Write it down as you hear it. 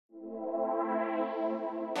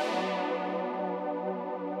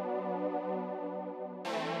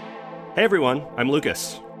Hey everyone, I'm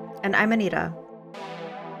Lucas. And I'm Anita.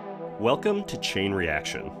 Welcome to Chain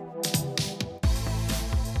Reaction.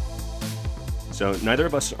 So neither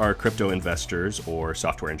of us are crypto investors or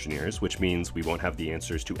software engineers, which means we won't have the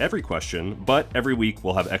answers to every question, but every week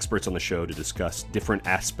we'll have experts on the show to discuss different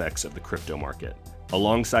aspects of the crypto market.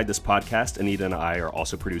 Alongside this podcast, Anita and I are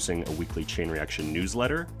also producing a weekly Chain Reaction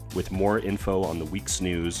newsletter with more info on the week's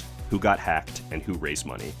news, who got hacked, and who raised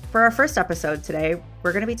money. For our first episode today,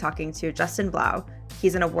 we're going to be talking to Justin Blau.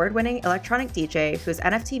 He's an award-winning electronic DJ whose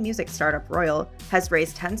NFT music startup Royal has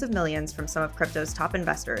raised tens of millions from some of crypto's top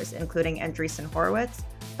investors, including Andreessen Horowitz,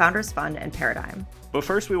 Founders Fund, and Paradigm. But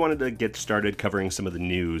first, we wanted to get started covering some of the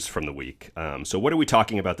news from the week. So what are we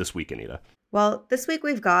talking about this week, Anita? Well, this week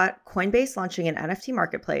we've got Coinbase launching an NFT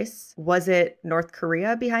marketplace. Was it North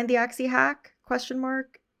Korea behind the Axie hack? ?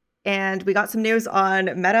 And we got some news on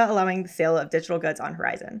Meta allowing the sale of digital goods on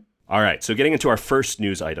Horizon. All right, so getting into our first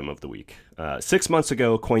news item of the week. 6 months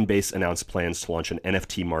ago, Coinbase announced plans to launch an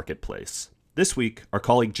NFT marketplace. This week, our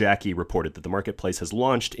colleague Jackie reported that the marketplace has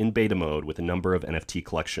launched in beta mode with a number of NFT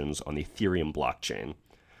collections on the Ethereum blockchain.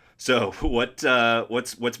 So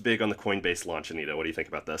what's big on the Coinbase launch, Anita? What do you think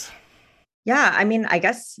about this? Yeah, I mean, I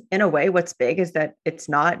guess in a way, what's big is that it's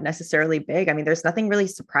not necessarily big. I mean, there's nothing really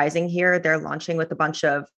surprising here. They're launching with a bunch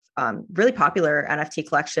of really popular NFT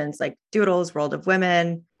collections like Doodles, World of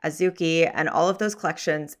Women, Azuki, and all of those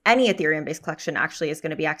collections. Any Ethereum-based collection actually is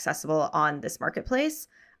going to be accessible on this marketplace.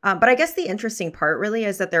 But I guess the interesting part really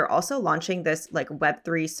is that they're also launching this like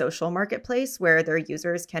Web3 social marketplace where their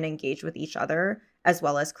users can engage with each other as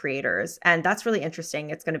well as creators. And that's really interesting.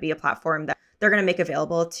 It's going to be a platform that they're going to make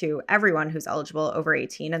available to everyone who's eligible over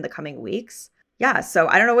 18 in the coming weeks. Yeah, so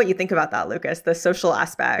I don't know what you think about that, Lucas, the social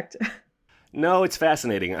aspect. No, it's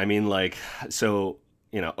fascinating. I mean,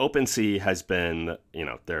 OpenSea has been,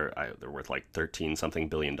 they're worth like 13 something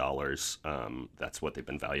billion dollars. That's what they've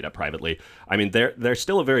been valued at privately. I mean, they're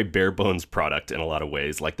still a very bare bones product in a lot of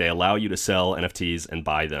ways. Like they allow you to sell NFTs and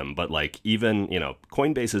buy them, but like even,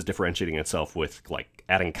 Coinbase is differentiating itself with like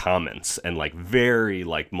adding comments and like very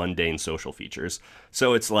like mundane social features.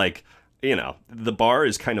 So it's like, the bar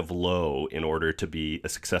is kind of low in order to be a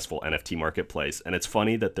successful NFT marketplace. And it's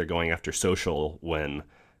funny that they're going after social when,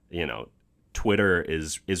 Twitter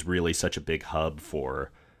is really such a big hub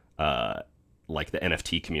for like the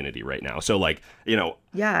NFT community right now. So like,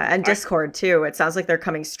 Yeah, and Discord too. It sounds like they're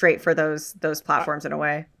coming straight for those platforms in a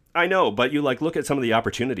way. I know, but you like look at some of the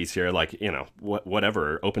opportunities here, like,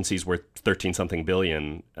 whatever, OpenSea's worth 13 something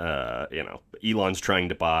billion, Elon's trying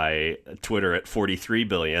to buy Twitter at 43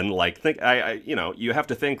 billion. Like, you have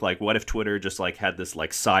to think like, what if Twitter just like had this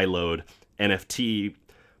like siloed NFT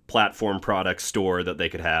platform product store that they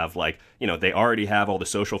could have, like, they already have all the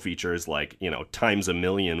social features, like, times a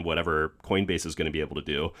million, whatever Coinbase is going to be able to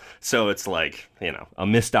do. So it's like, a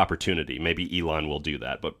missed opportunity. Maybe Elon will do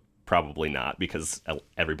that, but probably not because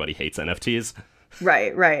everybody hates NFTs.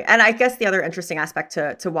 Right. And I guess the other interesting aspect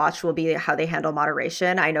to watch will be how they handle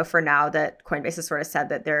moderation. I know for now that Coinbase has sort of said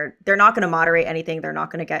that they're not going to moderate anything. They're not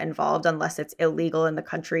going to get involved unless it's illegal in the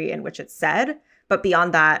country in which it's said. But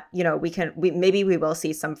beyond that, we will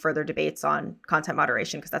see some further debates on content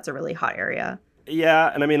moderation because that's a really hot area.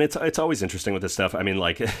 Yeah, and I mean it's always interesting with this stuff. I mean,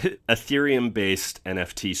 like Ethereum-based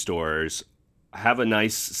NFT stores have a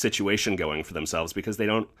nice situation going for themselves because they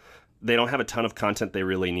don't have a ton of content they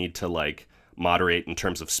really need to like moderate in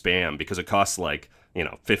terms of spam because it costs like,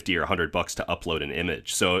 $50 or $100 to upload an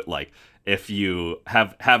image. So like if you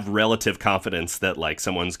have relative confidence that like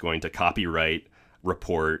someone's going to copyright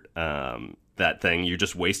report that thing, you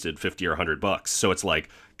just wasted $50 or $100. So it's like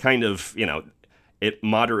kind of,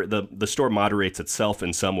 the store moderates itself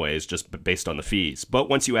in some ways just based on the fees. But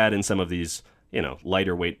once you add in some of these,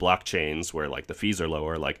 lighter weight blockchains where like the fees are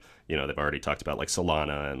lower, like, they've already talked about like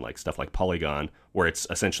Solana and like stuff like Polygon, where it's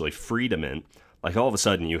essentially free to mint, like all of a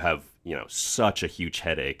sudden you have, such a huge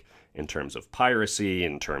headache in terms of piracy,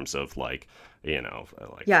 in terms of like,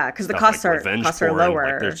 yeah, because the costs are lower.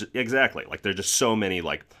 Like there's just so many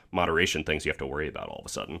like moderation things you have to worry about all of a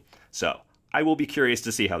sudden. So I will be curious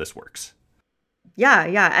to see how this works.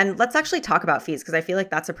 Yeah. And let's actually talk about fees because I feel like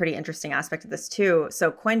that's a pretty interesting aspect of this too.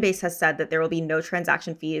 So Coinbase has said that there will be no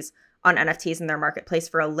transaction fees on NFTs in their marketplace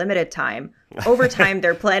for a limited time. Over time,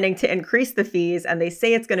 they're planning to increase the fees and they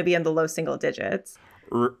say it's going to be in the low single digits.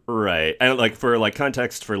 Right. And like for like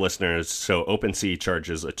context for listeners, so OpenSea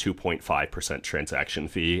charges a 2.5% transaction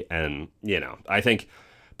fee. And, I think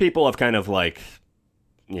people have kind of like,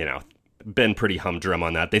 been pretty humdrum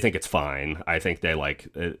on that. They think it's fine. I think they like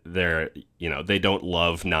they don't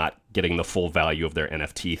love not getting the full value of their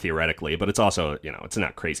NFT theoretically, but it's also, it's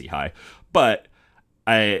not crazy high. But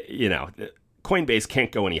Coinbase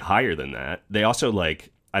can't go any higher than that. They also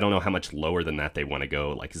I don't know how much lower than that they want to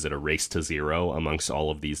go. Like, is it a race to zero amongst all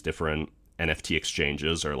of these different NFT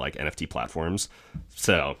exchanges or NFT platforms?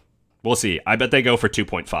 So we'll see. I bet they go for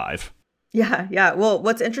 2.5. Yeah, yeah. Well,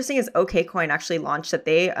 what's interesting is OKCoin actually launched that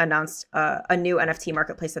they announced a new NFT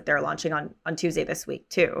marketplace that they're launching on Tuesday this week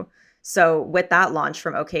too. So with that launch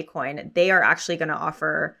from OKCoin, they are actually going to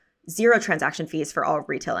offer 0 transaction fees for all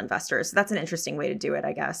retail investors. So that's an interesting way to do it,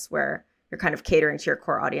 I guess, where you're kind of catering to your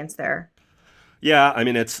core audience there. Yeah, I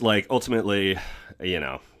mean, it's ultimately,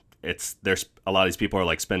 there's a lot of these people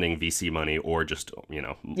are spending VC money or just,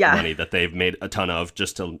 money that they've made a ton of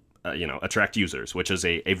just to, attract users, which is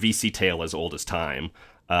a VC tale as old as time.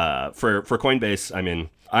 For Coinbase, I mean,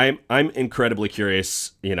 I'm incredibly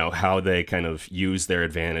curious, how they kind of use their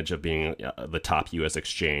advantage of being the top US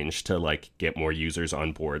exchange to get more users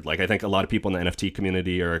on board. I think a lot of people in the NFT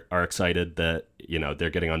community are excited that, they're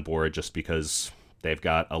getting on board just because they've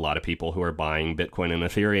got a lot of people who are buying Bitcoin and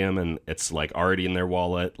Ethereum, and it's already in their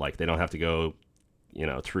wallet. They don't have to go,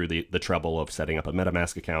 through the trouble of setting up a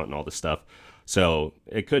MetaMask account and all this stuff. So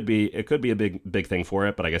it could be a big thing for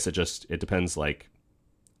it, but I guess it depends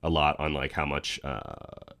a lot on how much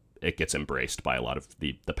it gets embraced by a lot of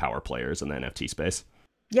the power players in the NFT space.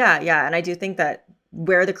 Yeah, yeah, and I do think that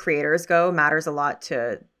where the creators go matters a lot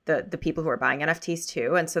to the people who are buying NFTs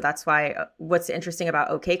too. And so that's why what's interesting about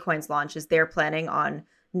OKCoin's launch is they're planning on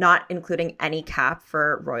not including any cap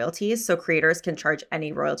for royalties. So creators can charge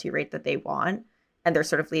any royalty rate that they want. And they're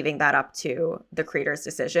sort of leaving that up to the creator's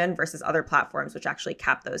decision versus other platforms, which actually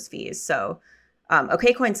cap those fees. So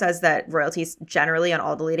OKCoin says that royalties generally on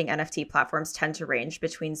all the leading NFT platforms tend to range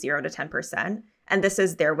between 0 to 10%. And this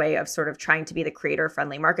is their way of sort of trying to be the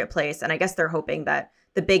creator-friendly marketplace. And I guess they're hoping that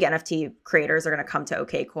the big NFT creators are going to come to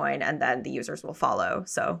OKCoin and then the users will follow.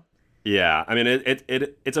 So yeah, I mean,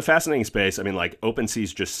 it's a fascinating space. I mean, OpenSea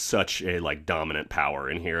is just such a dominant power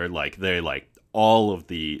in here. They all of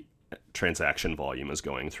the transaction volume is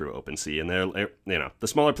going through OpenSea, and they're the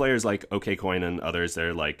smaller players like OKCoin and others,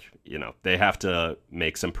 they're they have to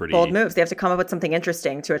make some pretty bold moves. They have to come up with something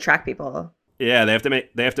interesting to attract people. Yeah, they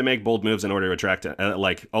have to make bold moves in order to attract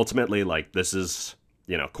ultimately this is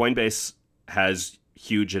Coinbase has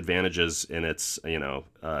huge advantages in its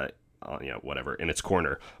whatever in its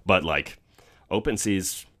corner, but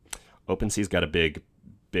OpenSea's got a big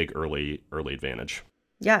early advantage.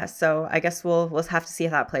 Yeah, so I guess we'll have to see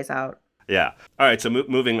how that plays out. Yeah. All right. So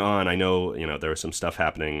moving on, I know there was some stuff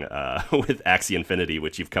happening with Axie Infinity,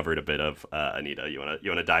 which you've covered a bit of. Anita, you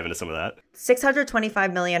wanna dive into some of that?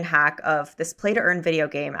 625 million hack of this play to earn video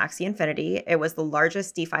game, Axie Infinity. It was the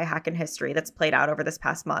largest DeFi hack in history that's played out over this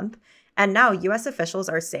past month. And now U.S. officials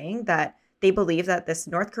are saying that they believe that this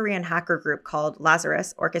North Korean hacker group called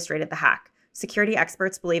Lazarus orchestrated the hack. Security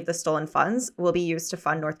experts believe the stolen funds will be used to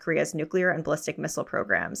fund North Korea's nuclear and ballistic missile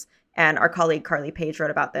programs. And our colleague Carly Page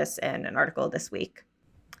wrote about this in an article this week.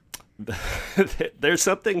 There's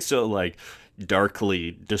something so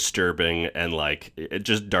darkly disturbing and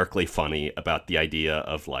just darkly funny about the idea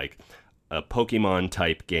of a Pokemon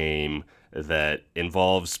type game that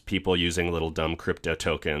involves people using little dumb crypto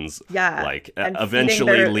tokens. Yeah. And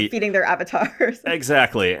eventually feeding their avatars.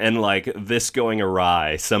 Exactly. And this going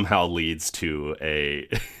awry somehow leads to a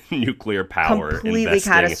nuclear power completely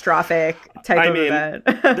investing. Catastrophic type of event.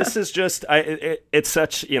 This is just it's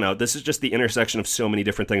such, this is just the intersection of so many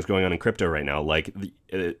different things going on in crypto right now.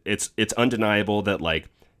 It's undeniable that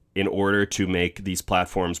in order to make these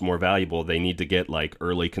platforms more valuable, they need to get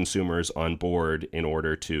early consumers on board in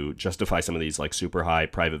order to justify some of these super high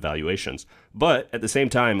private valuations. But at the same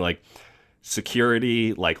time,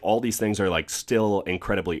 security, all these things are still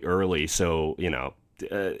incredibly early. So,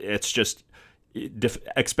 it's just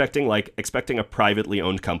expecting a privately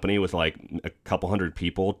owned company with a couple hundred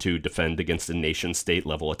people to defend against a nation state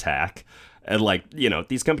level attack. And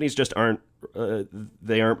these companies just aren't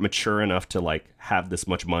mature enough to have this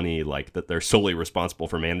much money that they're solely responsible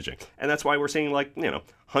for managing. And that's why we're seeing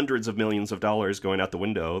hundreds of millions of dollars going out the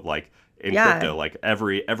window in crypto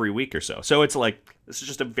every week or so. So it's this is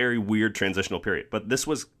just a very weird transitional period. But this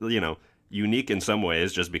was unique in some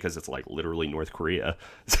ways just because it's literally North Korea.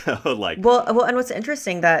 So well, and what's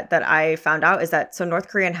interesting that I found out is that North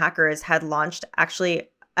Korean hackers had launched actually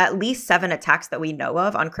at least 7 attacks that we know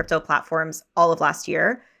of on crypto platforms all of last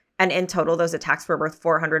year. And in total, those attacks were worth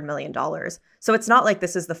 $400 million. So it's not like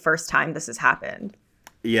this is the first time this has happened.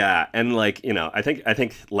 Yeah. And I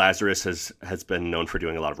think Lazarus has been known for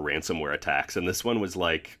doing a lot of ransomware attacks. And this one was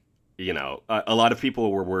a lot of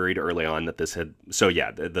people were worried early on that this had. So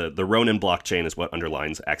yeah, the Ronin blockchain is what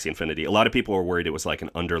underlines Axie Infinity. A lot of people were worried it was like an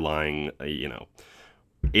underlying,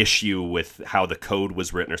 issue with how the code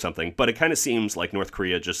was written or something. But it kind of seems like North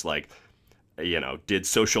Korea just like, did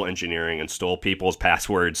social engineering and stole people's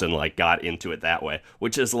passwords and like got into it that way,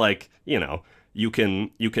 which is like, you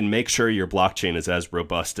can make sure your blockchain is as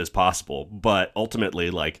robust as possible, but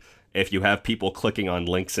ultimately, like, if you have people clicking on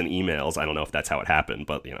links and emails, I don't know if that's how it happened,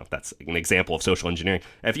 but that's an example of social engineering.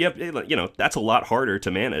 If you have, that's a lot harder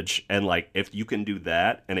to manage, and like if you can do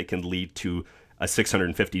that and it can lead to a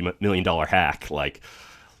 $650 million hack, like,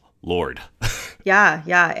 Lord. Yeah,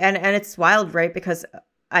 yeah. And it's wild, right? Because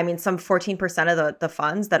I mean, some 14% of the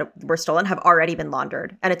funds that were stolen have already been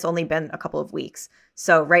laundered, and it's only been a couple of weeks.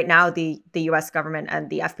 So right now, the US government and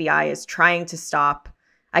the FBI is trying to stop,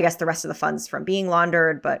 I guess, the rest of the funds from being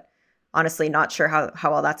laundered, but honestly, not sure how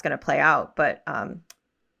all that's going to play out. But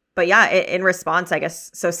yeah, in response, I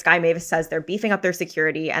guess, so Sky Mavis says they're beefing up their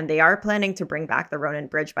security, and they are planning to bring back the Ronin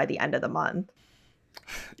Bridge by the end of the month.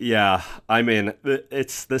 Yeah, I mean,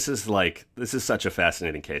 this is such a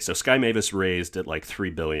fascinating case. So Sky Mavis raised at like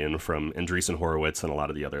 $3 billion from Andreessen Horowitz and a lot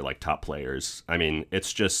of the other like top players. I mean,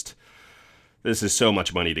 it's just, this is so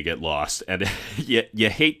much money to get lost, and you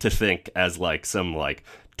hate to think as like some like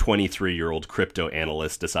 23-year-old crypto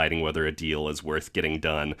analyst deciding whether a deal is worth getting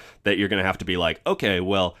done, that you're going to have to be like, okay,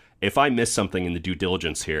 well, if I miss something in the due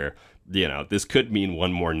diligence here, this could mean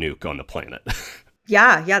one more nuke on the planet.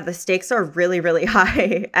 Yeah, the stakes are really, really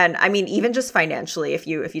high. And I mean, even just financially, if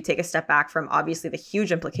you take a step back from obviously the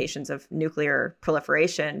huge implications of nuclear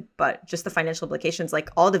proliferation, but just the financial implications, like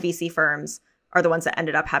all the VC firms are the ones that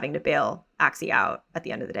ended up having to bail Axie out at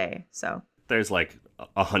the end of the day. So there's like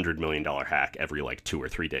 $100 million hack every like 2 or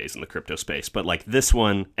 3 days in the crypto space. But like this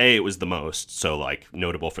one, it was the most, so like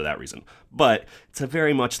notable for that reason. But it's a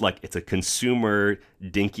very much like, it's a consumer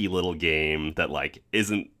dinky little game that like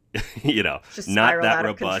isn't, just not that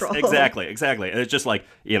robust. Control. Exactly. And it's just like,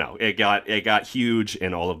 it got huge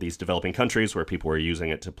in all of these developing countries where people were using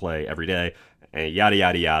it to play every day, and yada,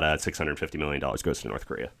 yada, yada. $650 million goes to North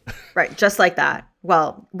Korea. Right. Just like that.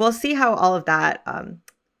 Well, we'll see how all of that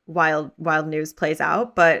wild news plays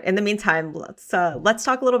out. But in the meantime, let's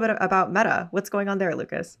talk a little bit about Meta. What's going on there,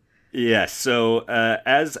 Lucas? Yes. So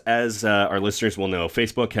as our listeners will know,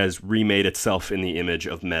 Facebook has remade itself in the image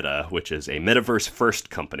of Meta, which is a metaverse first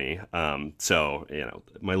company. So,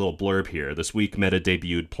 my little blurb here. This week, Meta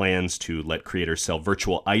debuted plans to let creators sell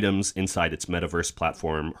virtual items inside its metaverse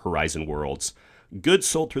platform, Horizon Worlds. Goods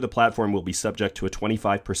sold through the platform will be subject to a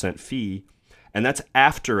 25% fee, and that's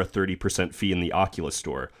after a 30% fee in the Oculus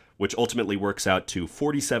store, which ultimately works out to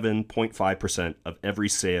 47.5% of every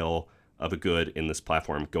sale of a good in this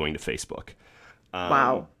platform going to Facebook.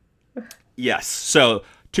 Wow. Yes. So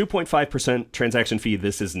 2.5% transaction fee.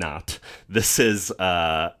 This is not. This is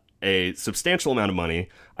a substantial amount of money.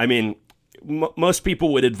 I mean, most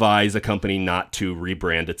people would advise a company not to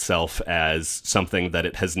rebrand itself as something that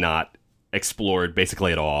it has not explored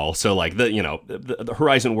basically at all. So like the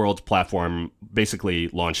Horizon Worlds platform basically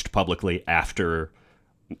launched publicly after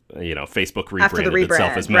Facebook rebranded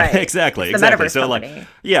itself as Meta. Right. Exactly. So company.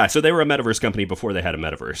 so they were a metaverse company before they had a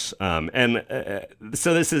metaverse.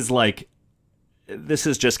 So this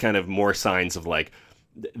is just kind of more signs of like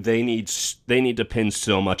they need to pin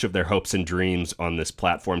so much of their hopes and dreams on this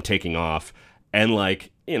platform taking off, and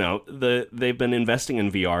like they've been investing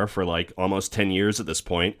in VR for like almost 10 years at this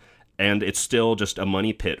point, and it's still just a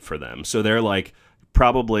money pit for them. So they're like,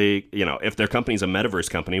 probably, if their company's a metaverse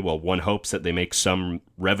company, well, one hopes that they make some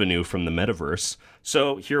revenue from the metaverse.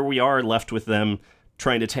 So here we are left with them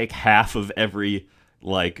trying to take half of every,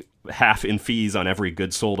 like, half in fees on every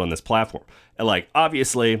good sold on this platform. And, like,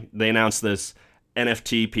 obviously, they announced this.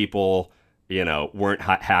 NFT people, weren't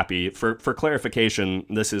happy. For clarification,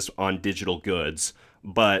 this is on digital goods,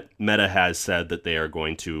 but Meta has said that they are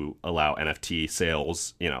going to allow NFT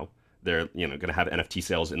sales, they're going to have NFT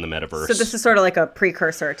sales in the metaverse. So this is sort of like a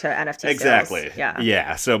precursor to NFT exactly. sales. Yeah.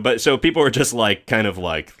 Yeah. So people were just like kind of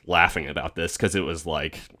like laughing about this because it was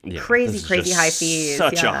like crazy high fees.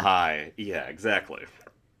 Such a high. Yeah, exactly.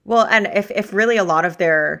 Well, and if really a lot of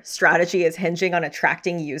their strategy is hinging on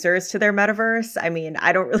attracting users to their metaverse, I mean,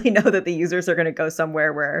 I don't really know that the users are going to go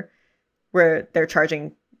somewhere where they're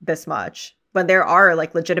charging this much when there are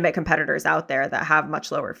like legitimate competitors out there that have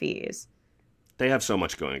much lower fees. They have so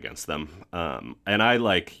much going against them. And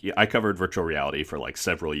I covered virtual reality for like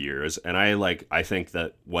several years, and I think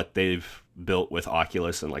that what they've built with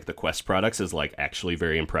Oculus and like the Quest products is like actually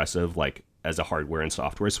very impressive, like as a hardware and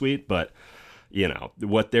software suite. But,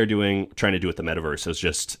 what they're trying to do with the metaverse is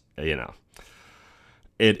just,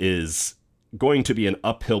 it is going to be an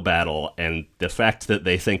uphill battle, and the fact that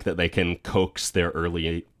they think that they can coax their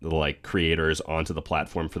early like creators onto the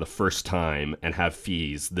platform for the first time and have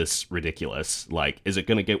fees this ridiculous, like, is it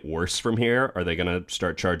going to get worse from here? Are they going to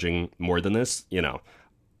start charging more than this?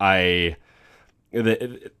 I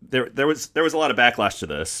there was a lot of backlash to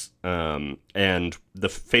this, and the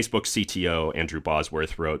Facebook CTO Andrew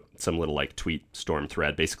Bosworth wrote some little like tweet storm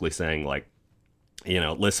thread, basically saying like,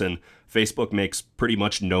 listen, Facebook makes pretty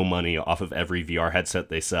much no money off of every VR headset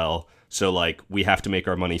they sell, so like we have to make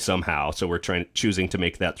our money somehow. So we're choosing to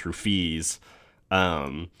make that through fees,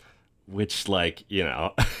 which like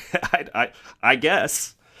I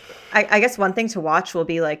guess. I guess one thing to watch will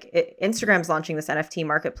be like Instagram's launching this NFT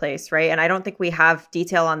marketplace, right? And I don't think we have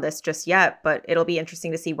detail on this just yet, but it'll be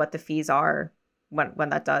interesting to see what the fees are when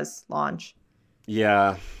that does launch.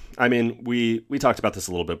 Yeah. I mean, we talked about this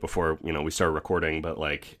a little bit before, we started recording, but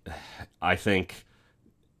like, I think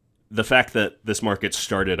the fact that this market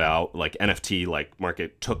started out, like NFT like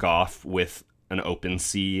market took off with an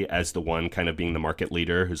OpenSea as the one kind of being the market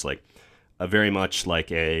leader, who's like a very much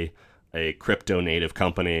like a crypto native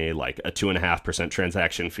company, like a 2.5%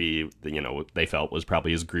 transaction fee, they felt was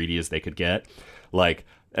probably as greedy as they could get. Like,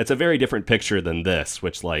 it's a very different picture than this,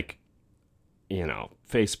 which like,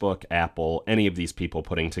 Facebook, Apple, any of these people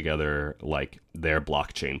putting together like their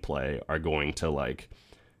blockchain play are going to like,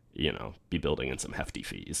 be building in some hefty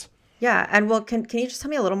fees. Yeah. And well, can you just tell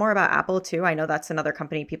me a little more about Apple too? I know that's another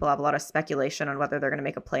company people have a lot of speculation on whether they're going to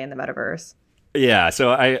make a play in the metaverse. Yeah.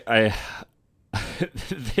 So I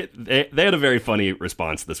they had a very funny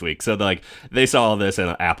response this week. So like they saw all this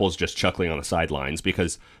and Apple's just chuckling on the sidelines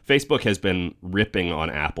because Facebook has been ripping on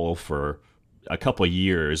Apple for a couple of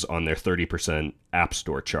years on their 30% App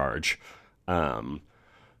Store charge.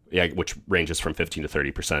 Which ranges from 15 to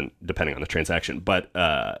 30% depending on the transaction. But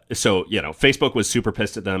so, Facebook was super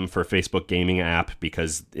pissed at them for Facebook gaming app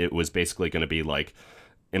because it was basically going to be like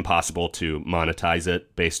impossible to monetize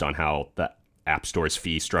it based on how the App Store's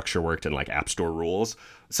fee structure worked and like App Store rules.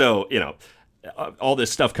 So, all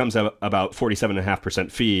this stuff comes out about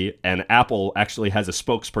 47.5% fee, and Apple actually has a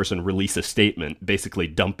spokesperson release a statement basically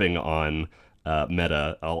dumping on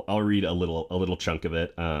Meta. I'll read a little chunk of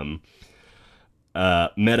it.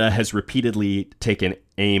 Meta has repeatedly taken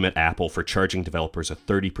aim at Apple for charging developers a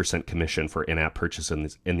 30% commission for in-app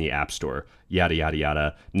purchases in the App Store, yada, yada,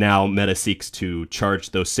 yada. Now, Meta seeks to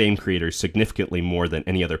charge those same creators significantly more than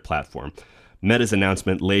any other platform. Meta's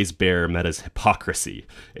announcement lays bare Meta's hypocrisy.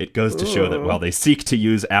 It goes to show that while they seek to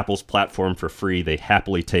use Apple's platform for free, they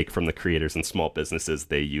happily take from the creators and small businesses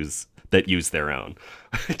that use their own.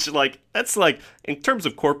 It's like, that's like, in terms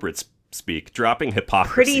of corporate speak, dropping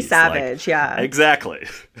hypocrisy. Pretty savage, yeah. Exactly.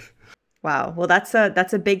 Wow. Well, that's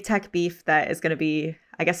a big tech beef that is going to be,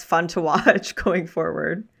 I guess, fun to watch going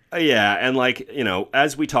forward. Yeah, and like,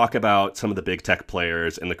 as we talk about some of the big tech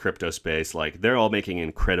players in the crypto space, like they're all making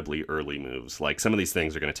incredibly early moves. Like some of these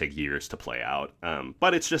things are going to take years to play out.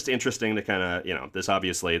 But it's just interesting to kind of, this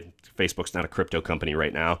obviously, Facebook's not a crypto company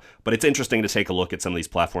right now, but it's interesting to take a look at some of these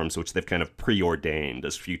platforms which they've kind of preordained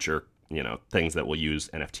as future, things that will use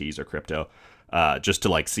NFTs or crypto, just to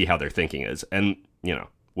like see how their thinking is. And,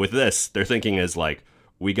 with this, their thinking is like,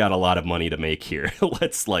 we got a lot of money to make here.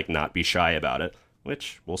 Let's like not be shy about it.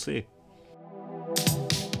 Which we'll see.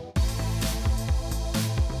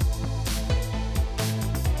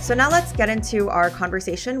 So now let's get into our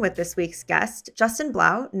conversation with this week's guest. Justin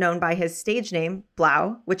Blau, known by his stage name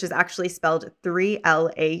Blau, which is actually spelled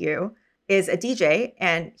 3LAU, is a DJ,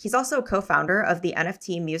 and he's also a co-founder of the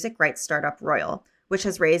NFT music rights startup Royal, which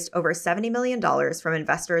has raised over $70 million from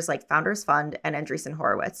investors like Founders Fund and Andreessen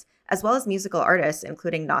Horowitz, as well as musical artists,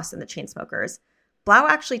 including Nas and the Chainsmokers. Blau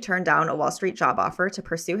actually turned down a Wall Street job offer to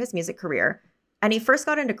pursue his music career, and he first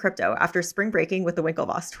got into crypto after spring breaking with the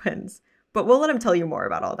Winklevoss twins. But we'll let him tell you more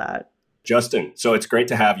about all that. Justin, so it's great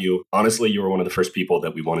to have you. Honestly, you were one of the first people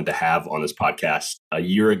that we wanted to have on this podcast. A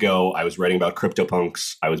year ago, I was writing about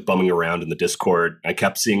CryptoPunks. I was bumming around in the Discord. I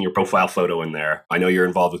kept seeing your profile photo in there. I know you're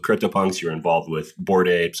involved with CryptoPunks. You're involved with Bored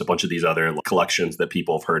Apes, a bunch of these other collections that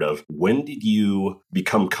people have heard of. When did you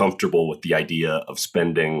become comfortable with the idea of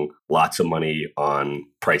spending lots of money on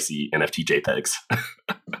pricey NFT JPEGs?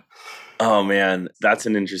 Oh man, that's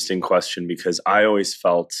an interesting question because I always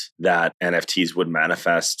felt that NFTs would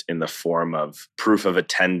manifest in the form of proof of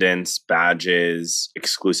attendance, badges,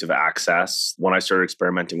 exclusive access. When I started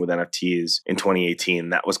experimenting with NFTs in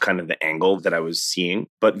 2018, that was kind of the angle that I was seeing.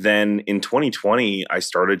 But then in 2020, I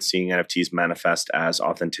started seeing NFTs manifest as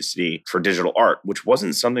authenticity for digital art, which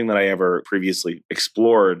wasn't something that I ever previously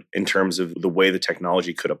explored in terms of the way the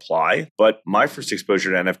technology could apply. But my first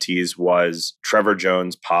exposure to NFTs was Trevor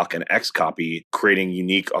Jones, Pak, and Xcopy creating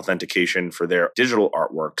unique authentication for their digital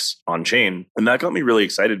artworks on chain. And that got me really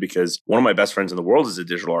excited because one of my best friends in the world is a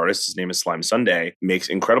digital artist. His name is Slime Sunday, makes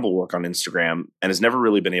incredible work on Instagram and has never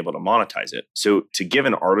really been able to monetize it. So to give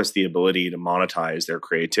an artist the ability to monetize their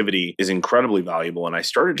creativity is incredibly valuable. And I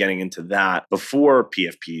started getting into that before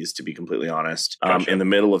PFPs, to be completely honest, in the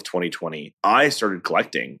middle of 2020. I started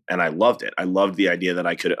collecting and I loved it. I loved the idea that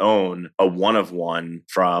I could own a one of one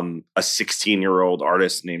from a 16-year-old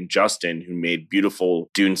artist named Justin who made beautiful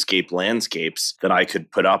dunescape landscapes that I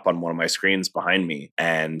could put up on one of my screens behind me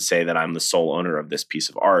and say that I'm the sole owner of this piece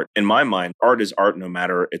of art. In my mind, art is art no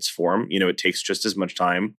matter its form. You know, it takes just as much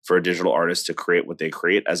time for a digital artist to create what they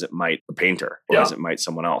create as it might a painter or as it might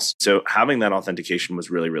someone else. So having that authentication was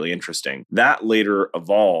really, really interesting. That later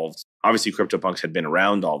evolved. Obviously, CryptoPunks had been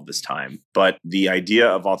around all this time, but the idea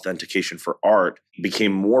of authentication for art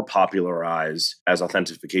became more popularized as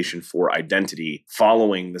authentication for identity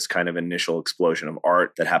following this kind of initial explosion of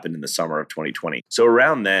art that happened in the summer of 2020. So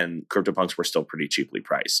around then, CryptoPunks were still pretty cheaply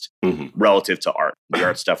priced relative to art. The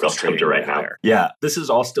art stuff was trading right higher. Yeah, this is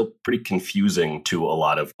all still pretty confusing to a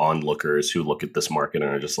lot of onlookers who look at this market and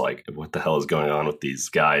are just like, what the hell is going on with these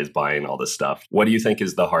guys buying all this stuff? What do you think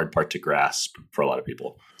is the hard part to grasp for a lot of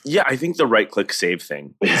people? Yeah, I think the right-click save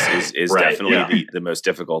thing is right, definitely the most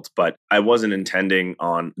difficult, but I wasn't intending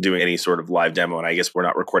on doing any sort of live demo, and I guess we're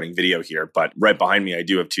not recording video here, but right behind me, I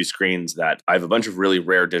do have two screens that I have a bunch of really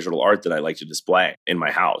rare digital art that I like to display in my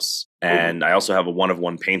house. And I also have a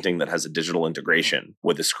one-of-one painting that has a digital integration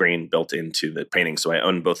with a screen built into the painting. So I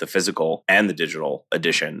own both the physical and the digital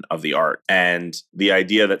edition of the art. And the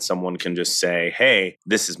idea that someone can just say, hey,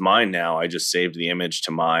 this is mine now. I just saved the image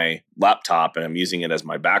to my laptop and I'm using it as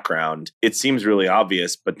my background. It seems really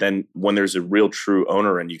obvious. But then when there's a real true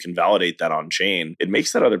owner and you can validate that on chain, it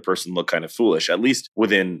makes that other person look kind of foolish, at least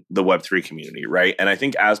within the Web3 community, right? And I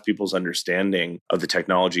think as people's understanding of the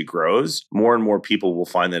technology grows, more and more people will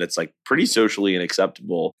find that it's like pretty socially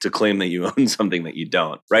unacceptable to claim that you own something that you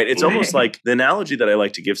don't, right? It's almost like the analogy that I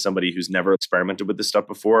like to give somebody who's never experimented with this stuff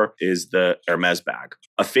before is the Hermes bag.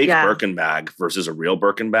 A fake Birkin bag versus a real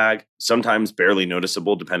Birkin bag, sometimes barely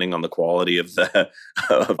noticeable depending on the quality of the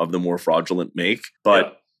of the more fraudulent make,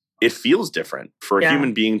 but it feels different. For a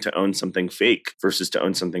human being to own something fake versus to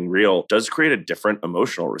own something real does create a different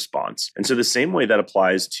emotional response. And so the same way that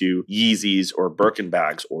applies to Yeezys or Birkin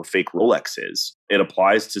bags or fake Rolexes, it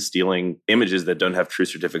applies to stealing images that don't have true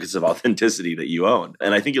certificates of authenticity that you own.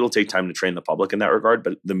 And I think it'll take time to train the public in that regard,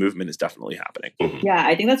 but the movement is definitely happening. Yeah,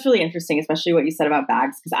 I think that's really interesting, especially what you said about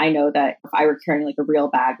bags, because I know that if I were carrying like a real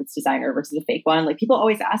bag that's designer versus a fake one, like people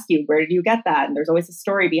always ask you, where did you get that? And there's always a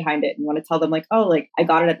story behind it. And you want to tell them like, oh, like I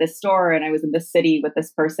got it at this store and I was in this city with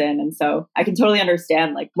this person. And so I can totally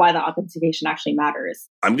understand like why the authentication actually matters.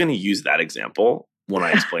 I'm going to use that example when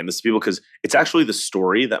I explain this to people, because it's actually the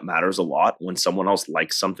story that matters a lot when someone else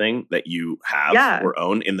likes something that you have or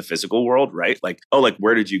own in the physical world, right? Like, oh, like,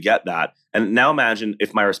 where did you get that? And now imagine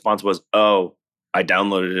if my response was, oh, I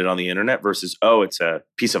downloaded it on the internet versus, oh, it's a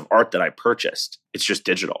piece of art that I purchased. It's just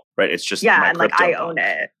digital, right? It's just my and like I own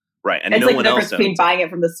it. Right. And it's no like one the else difference between buying it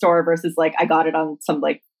from the store versus like I got it on some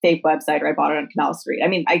like fake website or I bought it on Canal Street. I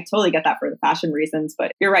mean, I totally get that for the fashion reasons,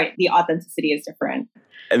 but you're right. The authenticity is different.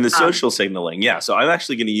 And the social signaling. Yeah. So I'm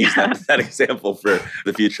actually going to use that example for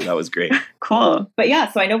the future. That was great. Cool. But yeah,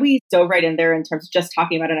 so I know we dove right in there in terms of just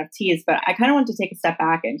talking about NFTs, but I kind of want to take a step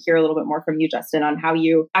back and hear a little bit more from you, Justin, on how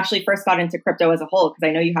you actually first got into crypto as a whole, because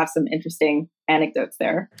I know you have some interesting anecdotes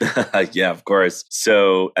there. Yeah, of course.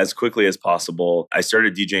 So as quickly as possible, I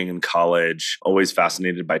started DJing in college, always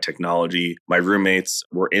fascinated by technology. My roommates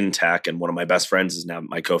were in tech, and one of my best friends is now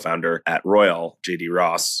my co-founder at Royal, JD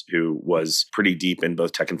Ross, who was pretty deep in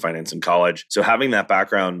both tech and finance in college. So having that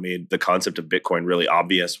background made the concept of Bitcoin really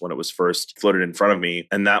obvious when it was first floated in front of me.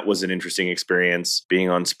 And that was an interesting experience being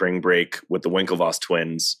on spring break with the Winklevoss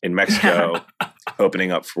twins in Mexico.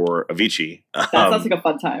 opening up for Avicii. That sounds like a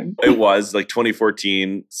fun time. It was like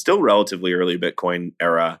 2014, still relatively early Bitcoin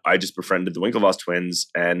era. I just befriended the Winklevoss twins,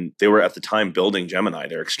 and they were at the time building Gemini,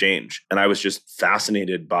 their exchange. And I was just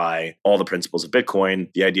fascinated by all the principles of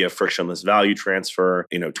Bitcoin, the idea of frictionless value transfer,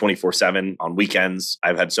 24/7 on weekends.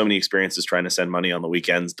 I've had so many experiences trying to send money on the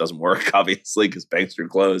weekends. Doesn't work, obviously, because banks are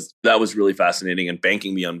closed. That was really fascinating. And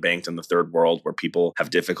banking the unbanked in the third world, where people have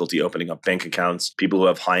difficulty opening up bank accounts, people who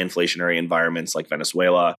have high inflationary environments like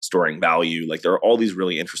Venezuela, storing value. Like there are all these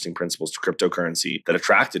really interesting principles to cryptocurrency that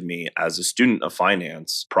attracted me as a student of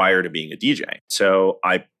finance prior to being a DJ. So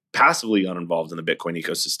I passively got involved in the Bitcoin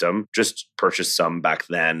ecosystem, just purchased some back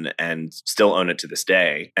then and still own it to this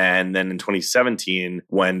day. And then in 2017,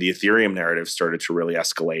 when the Ethereum narrative started to really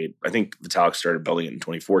escalate, I think Vitalik started building it in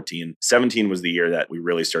 2014. 17 was the year that we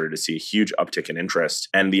really started to see a huge uptick in interest.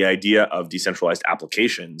 And the idea of decentralized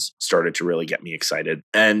applications started to really get me excited.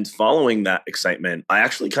 And following that excitement, I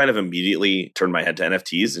actually kind of immediately turned my head to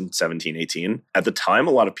NFTs in 17, 18. At the time,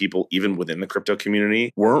 a lot of people, even within the crypto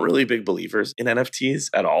community, weren't really big believers in NFTs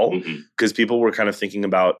at all. Because people were kind of thinking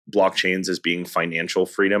about blockchains as being financial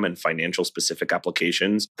freedom and financial specific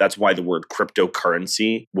applications. That's why the word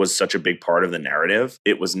cryptocurrency was such a big part of the narrative.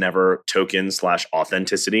 It was never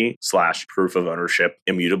token/authenticity/proof of ownership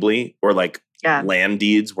immutably, or like land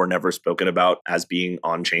deeds were never spoken about as being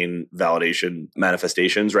on-chain validation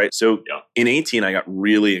manifestations, right? So in 18, I got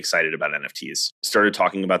really excited about NFTs, started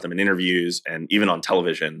talking about them in interviews and even on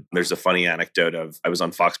television. There's a funny anecdote of I was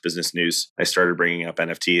on Fox Business News. I started bringing up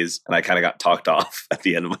NFTs and I kind of got talked off at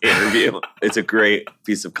the end of my interview. It's a great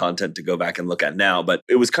piece of content to go back and look at now. But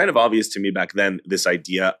it was kind of obvious to me back then, this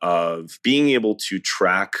idea of being able to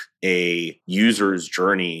track a user's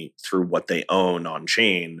journey through what they own on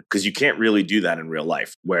chain, because you can't really do that in real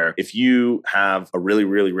life, where if you have a really,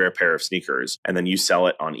 really rare pair of sneakers and then you sell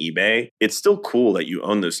it on eBay, it's still cool that you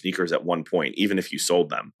own those sneakers at one point, even if you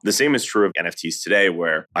sold them. The same is true of NFTs today,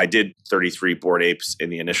 where I did 33 Bored Apes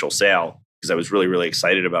in the initial sale because I was really, really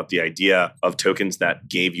excited about the idea of tokens that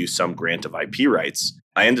gave you some grant of IP rights.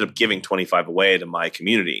 I ended up giving 25 away to my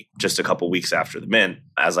community just a couple weeks after the mint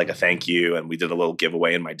as like a thank you. And we did a little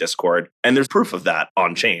giveaway in my Discord. And there's proof of that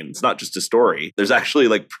on chain. It's not just a story. There's actually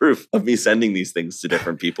like proof of me sending these things to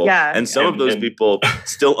different people. And some of those people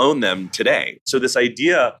still own them today. So this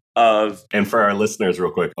idea of... And for our listeners,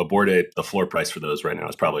 real quick, a Bored Ape, the floor price for those right now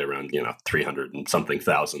is probably around 300 and something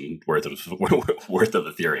thousand worth of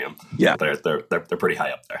Ethereum. Yeah, they're pretty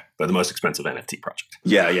high up there. They're the most expensive NFT project.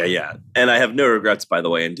 Yeah. And I have no regrets, by the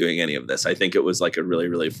way, in doing any of this. I think it was like a really,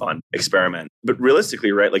 really fun experiment. But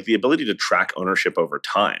realistically, right, like the ability to track ownership over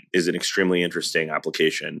time is an extremely interesting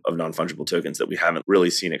application of non-fungible tokens that we haven't really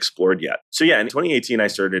seen explored yet. So yeah, in 2018, I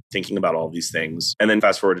started thinking about all these things. And then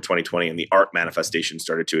fast forward to 2020 and the art manifestation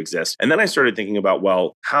started to exist. And then I started thinking about,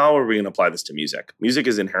 well, how are we going to apply this to music? Music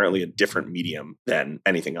is inherently a different medium than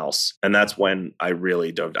anything else. And that's when I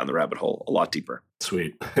really dove down the rabbit hole a lot deeper.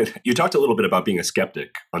 Sweet. You talked a little bit about being a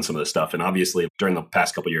skeptic on some of this stuff. And obviously, during the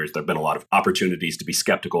past couple of years, there have been a lot of opportunities to be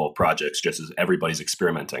skeptical of projects, just as everybody's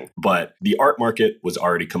experimenting. But the art market was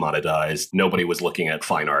already commoditized. Nobody was looking at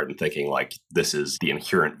fine art and thinking like, this is the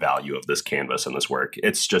inherent value of this canvas and this work.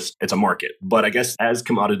 It's a market. But I guess as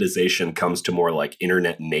commoditization comes to more like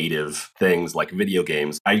internet native things like video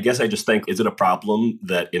games, I guess I just think, is it a problem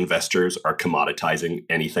that investors are commoditizing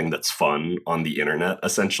anything that's fun on the internet,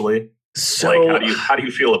 essentially? So like, how do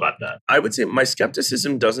you feel about that? I would say my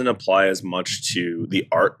skepticism doesn't apply as much to the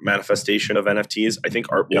art manifestation of NFTs. I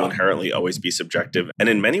think art will inherently always be subjective and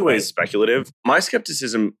in many ways speculative. My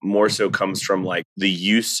skepticism more so comes from like the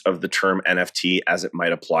use of the term NFT as it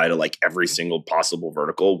might apply to like every single possible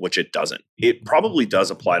vertical, which it doesn't. It probably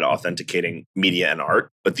does apply to authenticating media and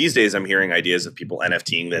art. But these days I'm hearing ideas of people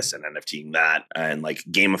NFTing this and NFTing that and like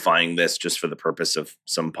gamifying this just for the purpose of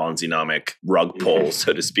some Ponzi-nomic rug pull,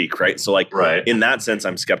 so to speak, right? So like in that sense,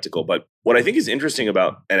 I'm skeptical. But what I think is interesting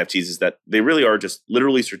about NFTs is that they really are just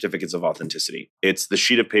literally certificates of authenticity. It's the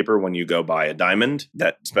sheet of paper when you go buy a diamond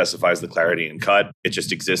that specifies the clarity and cut. It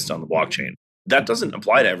just exists on the blockchain. That doesn't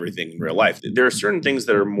apply to everything in real life. There are certain things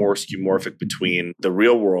that are more skeuomorphic between the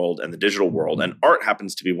real world and the digital world. And art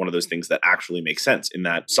happens to be one of those things that actually makes sense in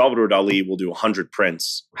that Salvador Dali will do 100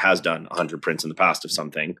 prints, has done 100 prints in the past of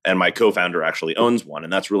something. And my co-founder actually owns one.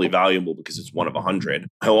 And that's really valuable because it's one of 100.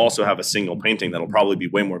 He'll also have a single painting that'll probably be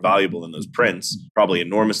way more valuable than those prints, probably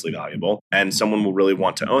enormously valuable. And someone will really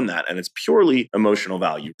want to own that. And it's purely emotional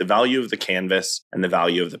value. The value of the canvas and the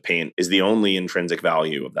value of the paint is the only intrinsic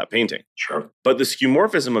value of that painting. Sure. But the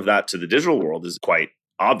skeuomorphism of that to the digital world is quite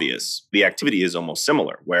obvious. The activity is almost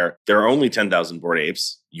similar, where there are only 10,000 Bored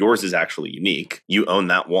Apes. yours is actually unique. You own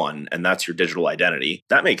that one, and that's your digital identity.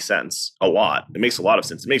 That makes sense a lot. It makes a lot of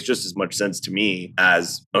sense. It makes just as much sense to me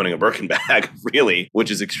as owning a Birkin bag, really,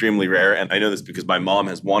 which is extremely rare. And I know this because my mom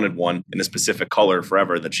has wanted one in a specific color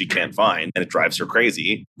forever that she can't find, and it drives her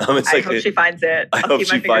crazy. I hope she finds it. I hope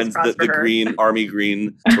she finds the green, army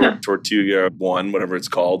green Tortuga one, whatever it's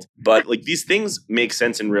called. But like these things make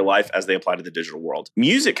sense in real life as they apply to the digital world.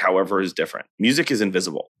 Music, however, is different. Music is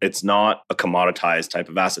invisible. It's not a commoditized type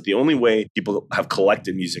of asset. The only way people have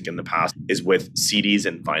collected music in the past is with CDs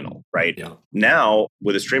and vinyl, right? Yeah. Now,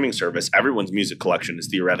 with a streaming service, everyone's music collection is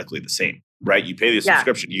theoretically the same. Right? You pay the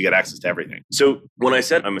subscription, you get access to everything. So when I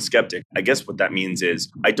said I'm a skeptic, I guess what that means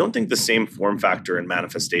is I don't think the same form factor and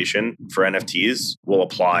manifestation for NFTs will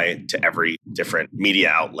apply to every different media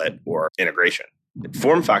outlet or integration.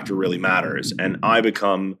 Form factor really matters. And I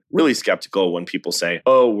become really skeptical when people say,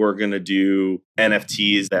 oh, we're going to do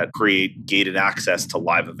NFTs that create gated access to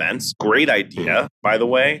live events. Great idea, by the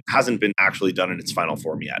way, hasn't been actually done in its final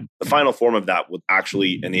form yet. The final form of that would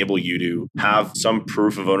actually enable you to have some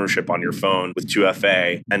proof of ownership on your phone with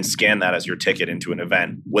 2FA and scan that as your ticket into an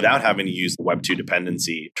event without having to use the Web2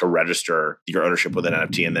 dependency to register your ownership with an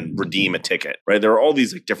NFT and then redeem a ticket, right? There are all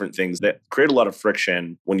these like different things that create a lot of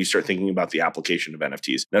friction when you start thinking about the application of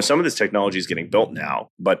NFTs. Now, some of this technology is getting built now,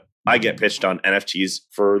 but I get pitched on NFTs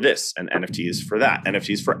for this and NFTs for that,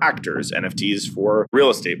 NFTs for actors, NFTs for real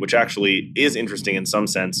estate, which actually is interesting in some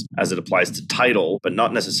sense as it applies to title, but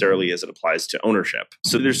not necessarily as it applies to ownership.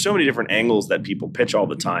 So there's so many different angles that people pitch all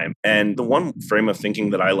the time. And the one frame of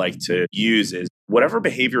thinking that I like to use is whatever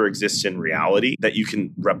behavior exists in reality that you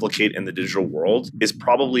can replicate in the digital world is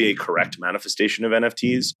probably a correct manifestation of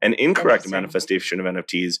NFTs. An incorrect manifestation of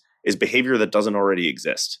NFTs is behavior that doesn't already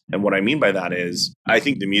exist. And what I mean by that is, I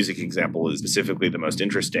think the music example is specifically the most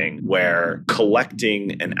interesting, where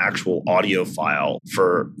collecting an actual audio file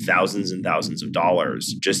for thousands and thousands of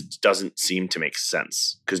dollars just doesn't seem to make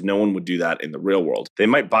sense because no one would do that in the real world. They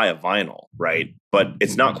might buy a vinyl, right? But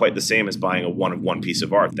it's not quite the same as buying a one-of-one piece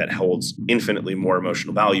of art that holds infinitely more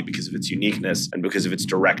emotional value because of its uniqueness and because of its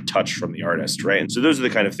direct touch from the artist, right? And so those are the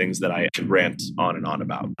kind of things that I could rant on and on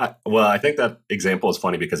about. I think that example is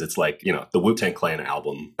funny because it's like, the Wu-Tang Clan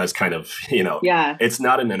album. That's kind of, it's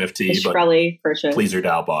not an NFT, but Pleaser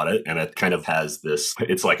DAO bought it. And it kind of has this,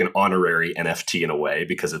 it's like an honorary NFT in a way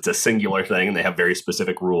because it's a singular thing and they have very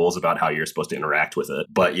specific rules about how you're supposed to interact with it.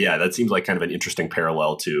 But yeah, that seems like kind of an interesting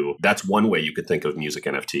parallel to, that's one way you could think of music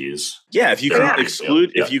NFTs. Yeah, if you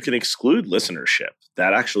can exclude listenership,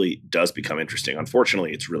 that actually does become interesting.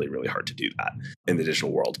 Unfortunately, it's really, really hard to do that in the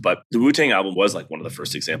digital world. But the Wu-Tang album was like one of the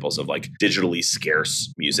first examples of like digitally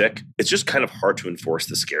scarce music. It's just kind of hard to enforce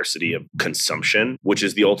the scarcity of consumption, which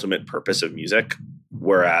is the ultimate purpose of music.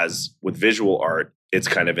 Whereas with visual art, it's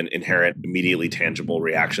kind of an inherent, immediately tangible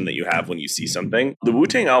reaction that you have when you see something. The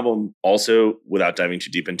Wu-Tang album also, without diving too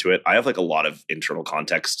deep into it, I have like a lot of internal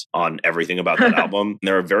context on everything about that album.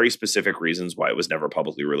 There are very specific reasons why it was never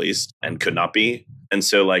publicly released and could not be. And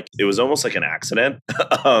so like, it was almost like an accident.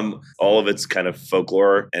 All of its kind of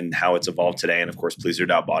folklore and how it's evolved today. And of course, Pleaser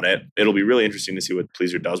DAO bought it. It'll be really interesting to see what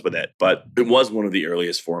Pleaser does with it. But it was one of the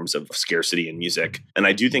earliest forms of scarcity in music. And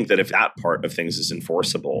I do think that if that part of things is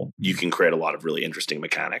enforceable, you can create a lot of really interesting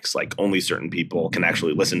mechanics. Like only certain people can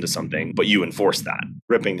actually listen to something, but you enforce that.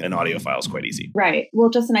 Ripping an audio file is quite easy. Right. Well,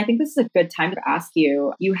 Justin, I think this is a good time to ask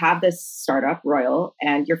you, you have this startup, Royal,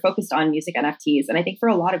 and you're focused on music NFTs. And I think for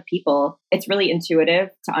a lot of people, it's really intuitive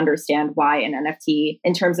to understand why an NFT,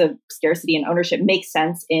 in terms of scarcity and ownership, makes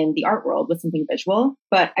sense in the art world with something visual.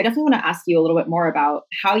 But I definitely want to ask you a little bit more about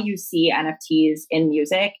how you see NFTs in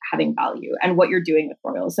music having value and what you're doing with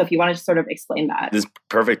Royal. So if you want to just sort of explain that. This is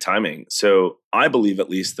perfect timing. So I believe at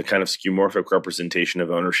least the kind of skeuomorphic representation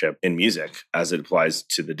of ownership in music as it applies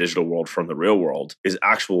to the digital world from the real world is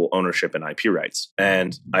actual ownership and IP rights.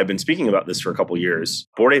 And I've been speaking about this for a couple of years.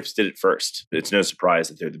 Bored Apes did it first. It's no surprise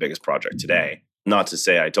that they're the biggest project today. Not to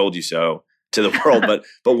say I told you so to the world,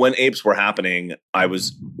 but when apes were happening, I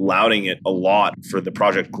was lauding it a lot for the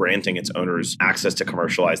project granting its owners access to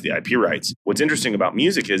commercialize the IP rights. What's interesting about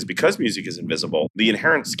music is because music is invisible, the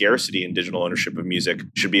inherent scarcity in digital ownership of music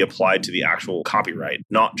should be applied to the actual copyright,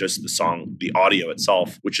 not just the song, the audio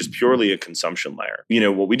itself, which is purely a consumption layer.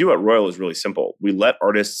 What we do at Royal is really simple. We let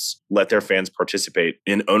artists let their fans participate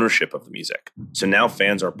in ownership of the music. So now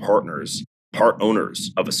fans are partners part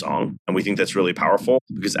owners of a song. And we think that's really powerful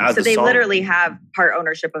because as so the they song, literally have part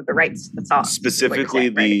ownership of the rights to the song.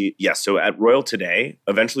 specifically yes. So at Royal today,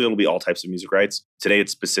 eventually it'll be all types of music rights. Today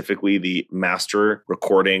it's specifically the master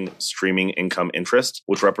recording streaming income interest,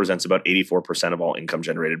 which represents about 84% of all income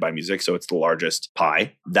generated by music. So it's the largest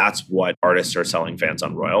pie. That's what artists are selling fans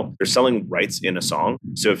on Royal. They're selling rights in a song.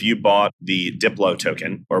 So if you bought the Diplo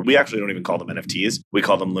token, or we actually don't even call them NFTs, we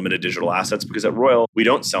call them limited digital assets, because at Royal, we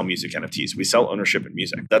don't sell music NFTs. We sell ownership in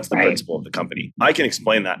music. That's the principle of the company. I can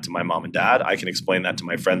explain that to my mom and dad. I can explain that to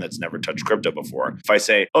my friend that's never touched crypto before. If I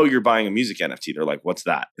say, oh, you're buying a music NFT, they're like, what's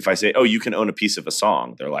that? If I say, oh, you can own a piece of a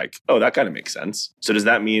song, they're like, oh, that kind of makes sense. So does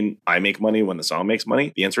that mean I make money when the song makes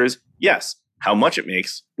money? The answer is yes. How much it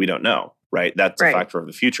makes, we don't know. Right? That's a factor of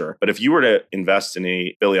the future. But if you were to invest in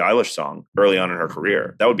a Billie Eilish song early on in her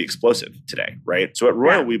career, that would be explosive today, right? So at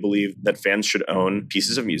Royal, we believe that fans should own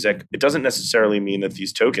pieces of music. It doesn't necessarily mean that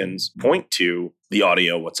these tokens point to the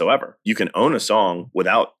audio whatsoever. You can own a song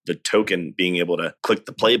without the token being able to click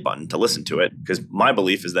the play button to listen to it. Because my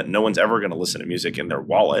belief is that no one's ever going to listen to music in their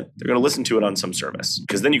wallet. They're going to listen to it on some service.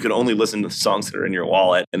 Because then you can only listen to the songs that are in your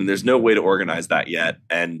wallet. And there's no way to organize that yet.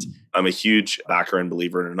 And I'm a huge backer and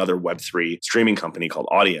believer in another Web3 streaming company called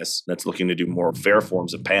Audius that's looking to do more fair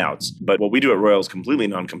forms of payouts. But what we do at Royal is completely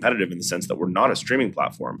non-competitive in the sense that we're not a streaming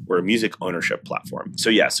platform. We're a music ownership platform.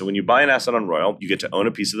 So so when you buy an asset on Royal, you get to own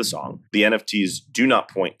a piece of the song. The NFTs do not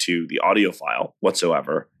point to the audio file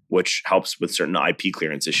whatsoever, which helps with certain IP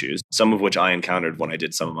clearance issues, some of which I encountered when I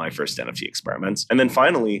did some of my first NFT experiments. And then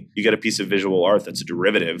finally, you get a piece of visual art that's a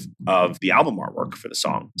derivative of the album artwork for the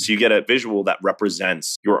song. So you get a visual that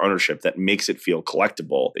represents your ownership, that makes it feel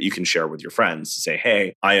collectible, that you can share with your friends to say,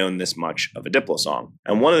 hey, I own this much of a Diplo song.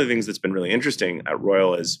 And one of the things that's been really interesting at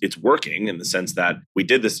Royal is it's working in the sense that we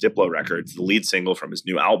did this Diplo record, it's the lead single from his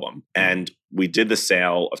new album. And we did the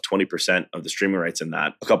sale of 20% of the streaming rights in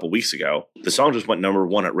that a couple weeks ago. The song just went number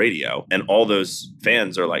one at radio. And all those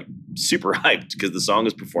fans are like super hyped because the song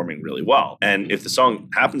is performing really well. And if the song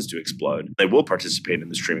happens to explode, they will participate in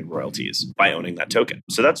the streaming royalties by owning that token.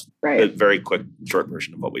 So that's a very quick, short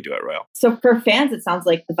version of what we do at Royal. So for fans, it sounds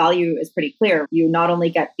like the value is pretty clear. You not only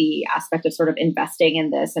get the aspect of sort of investing in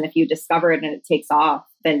this, and if you discover it and it takes off,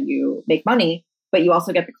 then you make money, but you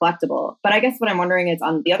also get the collectible. But I guess what I'm wondering is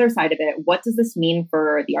on the other side of it, what does this mean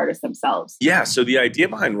for the artists themselves? Yeah, so the idea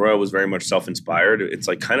behind Royal was very much self-inspired. It's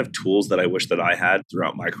like kind of tools that I wish that I had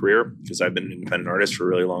throughout my career because I've been an independent artist for a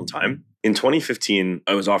really long time. In 2015,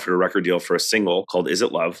 I was offered a record deal for a single called Is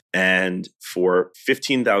It Love? And for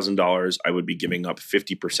 $15,000, I would be giving up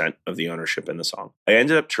 50% of the ownership in the song. I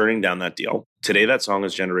ended up turning down that deal. Today, that song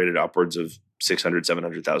has generated upwards of $600,000,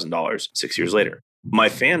 $700,000 6 years later. My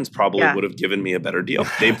fans probably would have given me a better deal.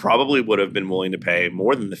 They probably would have been willing to pay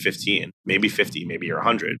more than the 15, maybe 50, maybe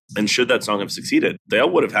 100. And should that song have succeeded, they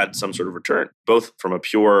all would have had some sort of return, both from a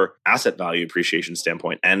pure asset value appreciation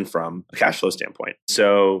standpoint and from a cash flow standpoint.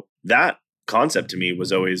 So that concept to me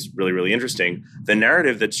was always really, really interesting. The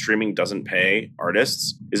narrative that streaming doesn't pay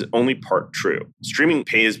artists is only part true. Streaming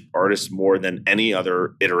pays artists more than any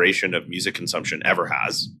other iteration of music consumption ever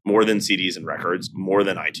has, more than CDs and records, more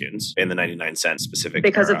than iTunes in the 99 cent specific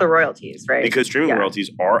because era. Of the royalties, right? Because streaming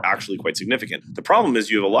royalties are actually quite significant. The problem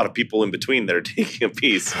is you have a lot of people in between that are taking a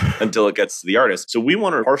piece until it gets to the artist. So we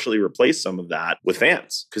want to partially replace some of that with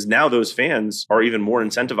fans, because now those fans are even more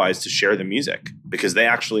incentivized to share the music because they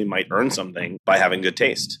actually might earn something by having good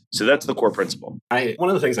taste. So that's the core principle. One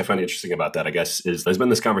of the things I find interesting about that, I guess, is there's been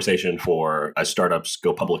this conversation for as startups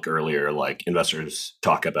go public earlier, like investors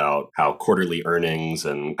talk about how quarterly earnings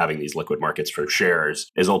and having these liquid markets for shares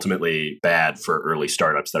is ultimately bad for early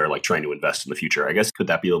startups that are like trying to invest in the future. I guess, could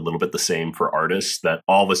that be a little bit the same for artists, that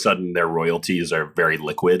all of a sudden their royalties are very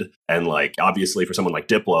liquid? And like, obviously for someone like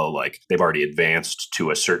Diplo, like they've already advanced to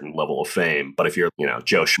a certain level of fame. But if you're,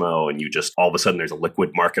 Joe Schmo and you just all of a sudden there's a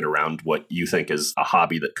liquid market around what you think is a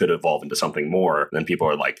hobby that could evolve into something more, then people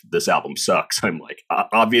are like, this album sucks. I'm like,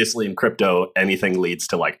 obviously in crypto, anything leads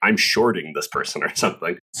to like, I'm shorting this person or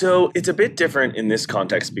something. So it's a bit different in this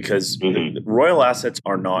context because the royal assets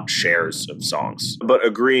are not shares of songs, but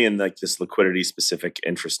agree in like this liquidity specific,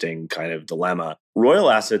 interesting kind of dilemma. Royal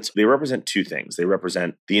assets, they represent two things. They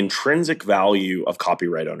represent the intrinsic value of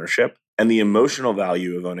copyright ownership and the emotional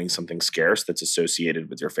value of owning something scarce that's associated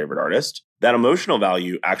with your favorite artist. that emotional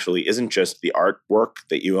value actually isn't just the artwork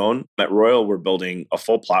that you own. At Royal, we're building a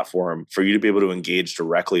full platform for you to be able to engage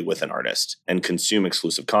directly with an artist and consume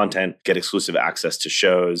exclusive content, get exclusive access to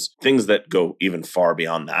shows, things that go even far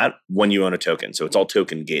beyond that when you own a token. So it's all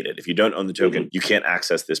token gated. If you don't own the token, you can't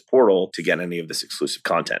access this portal to get any of this exclusive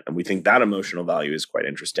content. And we think that emotional value is quite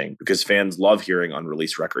interesting because fans love hearing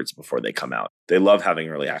unreleased records before they come out. They love having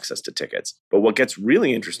early access to tickets. But what gets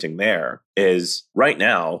really interesting there is right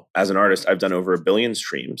now, as an artist, I've done over 1 billion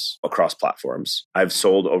streams across platforms. I've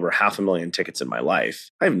sold over 500,000 tickets in my life.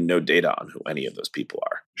 I have no data on who any of those people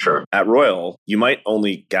are. Sure. At Royal, you might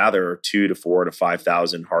only gather 2 to 4 to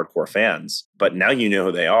 5,000 hardcore fans, but now you know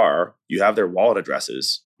who they are. You have their wallet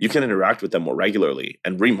addresses. You can interact with them more regularly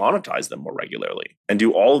and remonetize them more regularly and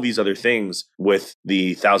do all of these other things with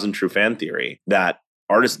the 1,000 true fan theory that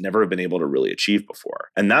artists never have been able to really achieve before.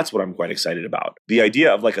 And that's what I'm quite excited about. The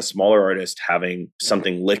idea of like a smaller artist having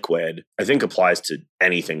something liquid, I think applies to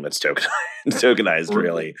anything that's tokenized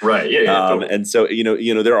really. Right. Yeah. Totally. And so,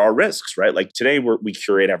 there are risks, right? Like today we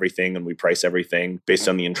curate everything and we price everything based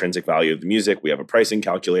on the intrinsic value of the music. We have a pricing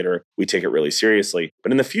calculator. We take it really seriously.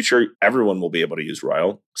 But in the future, everyone will be able to use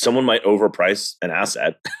Royal. Someone might overprice an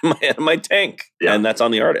asset, it might tank. Yeah. And that's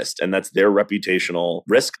on the artist. And that's their reputational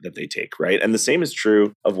risk that they take, right? And the same is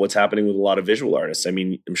true of what's happening with a lot of visual artists. I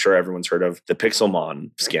mean, I'm sure everyone's heard of the Pixelmon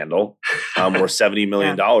scandal, where $70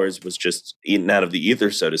 million was just eaten out of the ether,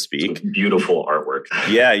 so to speak. Some beautiful artwork.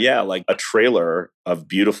 Yeah. Like a trailer of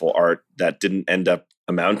beautiful art that didn't end up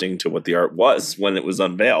amounting to what the art was when it was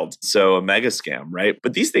unveiled. So a mega scam, right?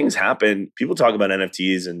 But these things happen. People talk about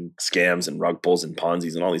NFTs and scams and rug pulls and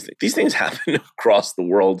Ponzi's and all these things. These things happen across the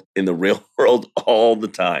world in the real world all the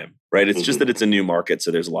time. Right. It's just that it's a new market.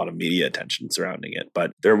 So there's a lot of media attention surrounding it.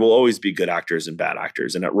 But there will always be good actors and bad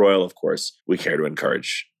actors. And at Royal, of course, we care to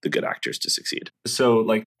encourage the good actors to succeed. So,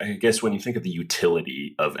 like, I guess when you think of the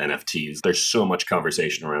utility of NFTs, there's so much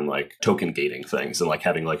conversation around like token gating things and like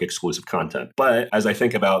having like exclusive content. But as I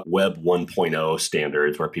think about Web 1.0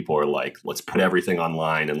 standards where people are like, let's put everything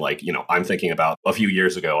online. And like, I'm thinking about a few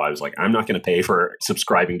years ago, I was like, I'm not going to pay for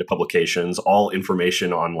subscribing to publications. All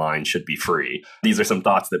information online should be free. These are some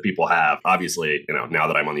thoughts that people have. Obviously, now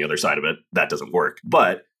that I'm on the other side of it, that doesn't work.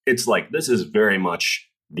 But it's like, this is very much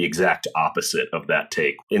the exact opposite of that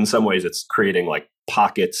take. In some ways, it's creating like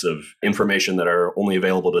pockets of information that are only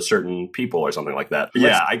available to certain people or something like that.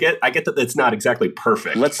 Yeah, I get that it's not exactly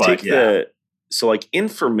perfect. So like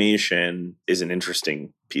information is an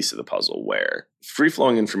interesting piece of the puzzle where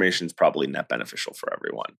free-flowing information is probably net beneficial for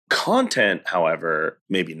everyone. Content, however,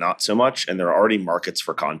 maybe not so much. And there are already markets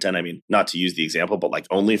for content. I mean, not to use the example, but like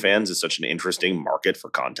OnlyFans is such an interesting market for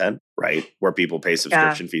content, right? Where people pay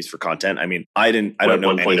subscription fees for content. I mean, I don't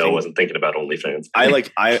know 1.0 wasn't thinking about OnlyFans.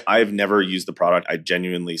 I've never used the product. I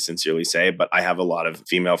genuinely, sincerely say, but I have a lot of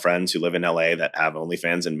female friends who live in LA that have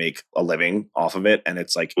OnlyFans and make a living off of it. And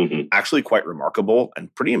it's like actually quite remarkable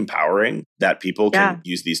and pretty empowering that people can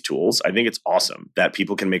use these tools. I think it's awesome that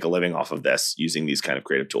people can make a living off of this using these kind of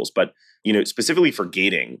creative tools. But, specifically for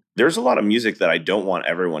gating, there's a lot of music that I don't want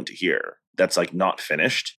everyone to hear that's like not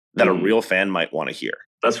finished that a real fan might want to hear.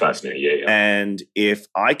 That's fascinating. Yeah. And if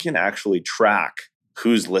I can actually track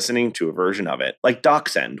who's listening to a version of it, like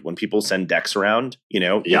DocSend, when people send decks around,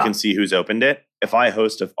 you can see who's opened it. If I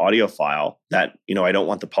host an audio file that, I don't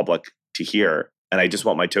want the public to hear, and I just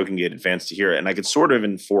want my token gated fans to hear it, and I could sort of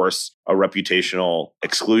enforce a reputational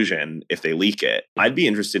exclusion if they leak it, I'd be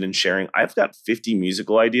interested in sharing. I've got 50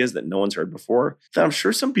 musical ideas that no one's heard before that I'm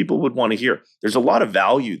sure some people would want to hear. There's a lot of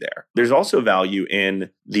value there. There's also value in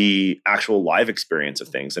the actual live experience of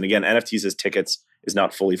things. And again, NFTs as tickets is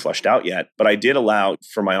not fully fleshed out yet, but I did allow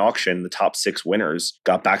for my auction, the top 6 winners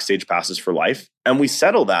got backstage passes for life. And we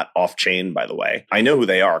settle that off chain, by the way. I know who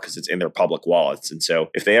they are because it's in their public wallets. And so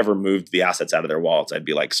if they ever moved the assets out of their wallets, I'd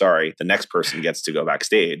be like, sorry, the next person gets to go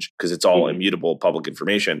backstage because it's all immutable public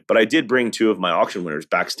information. But I did bring 2 of my auction winners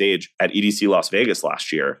backstage at EDC Las Vegas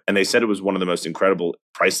last year. And they said it was one of the most incredible,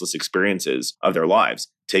 priceless experiences of their lives,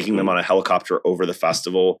 taking them on a helicopter over the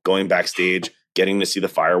festival, going backstage, getting to see the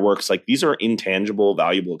fireworks. Like these are intangible,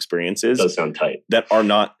 valuable experiences. Does sound tight. That are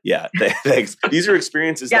not, thanks. These are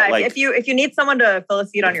experiences that like, if you need someone to fill a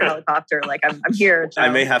seat on your helicopter, like I'm here. Joe. I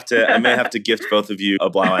may have to gift both of you a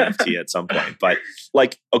Blau NFT at some point, but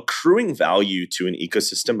like accruing value to an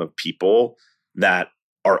ecosystem of people that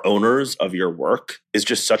are owners of your work is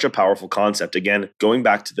just such a powerful concept. Again, going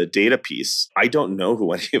back to the data piece, I don't know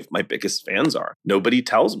who any of my biggest fans are. Nobody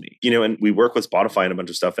tells me, and we work with Spotify and a bunch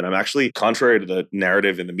of stuff. And I'm actually, contrary to the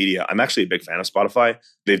narrative in the media, I'm actually a big fan of Spotify.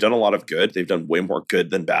 They've done a lot of good. They've done way more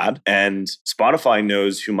good than bad. And Spotify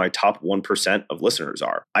knows who my top 1% of listeners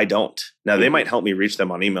are. I don't. Now, they might help me reach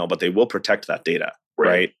them on email, but they will protect that data,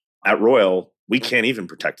 right? At Royal, we can't even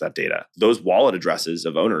protect that data. Those wallet addresses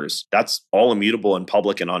of owners, that's all immutable and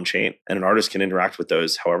public and on-chain. And an artist can interact with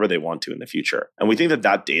those however they want to in the future. And we think that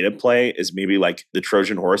that data play is maybe like the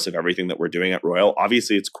Trojan horse of everything that we're doing at Royal.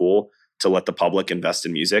 Obviously, it's cool to let the public invest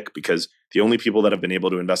in music because the only people that have been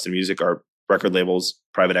able to invest in music are record labels,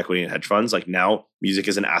 private equity, and hedge funds. Like now, music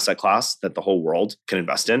is an asset class that the whole world can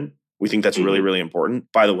invest in. We think that's really, really important.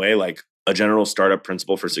 By the way, like a general startup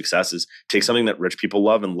principle for success is take something that rich people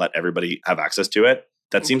love and let everybody have access to it.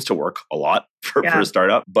 That seems to work a lot for a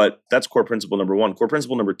startup, but that's core principle number one. Core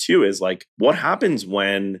principle number two is like, what happens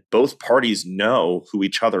when both parties know who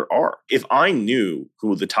each other are? If I knew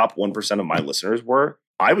who the top 1% of my listeners were,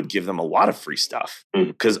 I would give them a lot of free stuff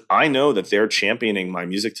because I know that they're championing my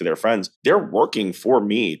music to their friends. They're working for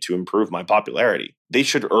me to improve my popularity. They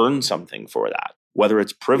should earn something for that, whether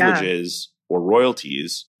it's privileges or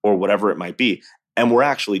royalties or whatever it might be. And we're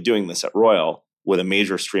actually doing this at Royal with a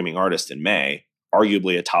major streaming artist in May,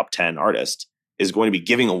 arguably a top 10 artist, is going to be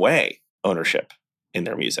giving away ownership in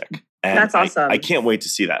their music. And that's awesome. I can't wait to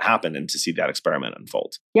see that happen and to see that experiment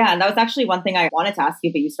unfold. Yeah. And that was actually one thing I wanted to ask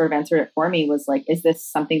you, but you sort of answered it for me, was like, is this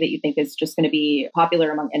something that you think is just going to be popular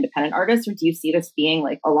among independent artists? Or do you see this being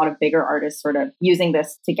like a lot of bigger artists sort of using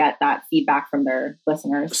this to get that feedback from their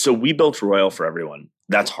listeners? So we built Royal for everyone.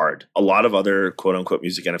 That's hard. A lot of other quote unquote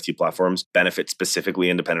music NFT platforms benefit specifically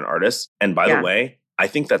independent artists. And by the way, I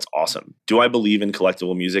think that's awesome. Do I believe in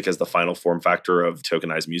collectible music as the final form factor of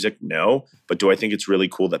tokenized music? No. But do I think it's really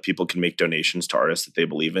cool that people can make donations to artists that they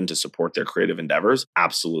believe in to support their creative endeavors?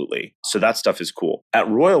 Absolutely. So that stuff is cool. At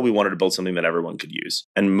Royal, we wanted to build something that everyone could use.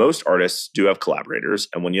 And most artists do have collaborators.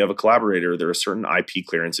 And when you have a collaborator, there are certain IP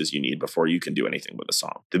clearances you need before you can do anything with a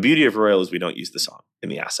song. The beauty of Royal is we don't use the song in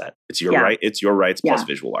the asset. It's your right. It's your rights plus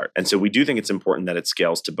visual art. And so we do think it's important that it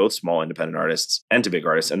scales to both small independent artists and to big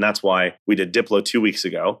artists. And that's why we did Diplo 2 weeks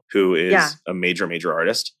ago, who is a major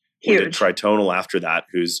artist. Huge. We did Tritonal after that,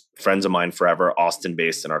 who's friends of mine forever,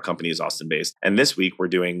 Austin-based, and our company is Austin-based. And this week we're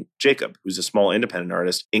doing Jacob, who's a small independent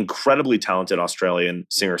artist, incredibly talented Australian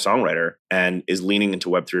singer-songwriter, and is leaning into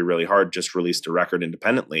Web3 really hard, just released a record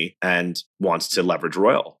independently and wants to leverage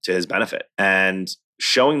Royal to his benefit. And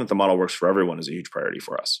showing that the model works for everyone is a huge priority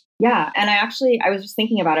for us. Yeah. And I was just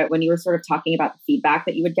thinking about it when you were sort of talking about the feedback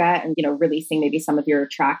that you would get and, releasing maybe some of your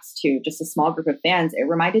tracks to just a small group of fans. It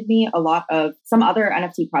reminded me a lot of some other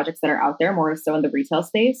NFT projects that are out there, more so in the retail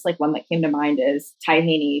space. Like one that came to mind is Ty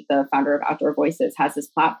Haney, the founder of Outdoor Voices, has this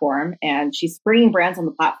platform and she's bringing brands on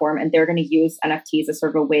the platform and they're going to use NFTs as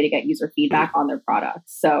sort of a way to get user feedback on their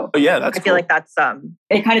products. So that's I feel like that's,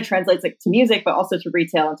 it kind of translates like to music, but also to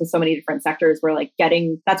retail and to so many different sectors where like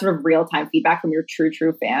getting that sort of real-time feedback from your true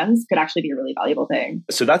fans could actually be a really valuable thing.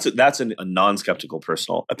 So that's a non-skeptical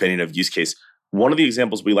personal opinion of use case. One of the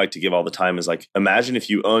examples we like to give all the time is like, imagine if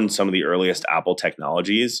you owned some of the earliest Apple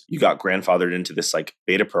technologies, you got grandfathered into this like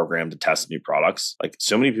beta program to test new products. Like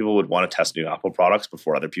so many people would want to test new Apple products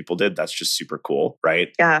before other people did. That's just super cool, right?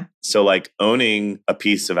 Yeah. So like owning a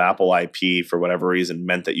piece of Apple IP for whatever reason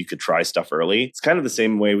meant that you could try stuff early. It's kind of the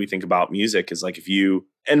same way we think about music is like if you,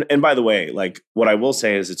 and by the way, like what I will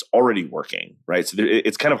say is it's already working, right? So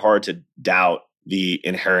it's kind of hard to doubt the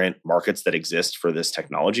inherent markets that exist for this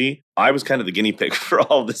technology. I was kind of the guinea pig for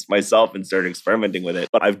all of this myself and started experimenting with it.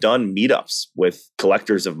 But I've done meetups with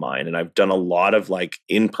collectors of mine, and I've done a lot of like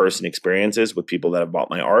in-person experiences with people that have bought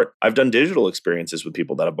my art. I've done digital experiences with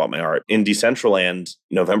people that have bought my art. In Decentraland,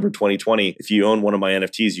 November 2020, if you own one of my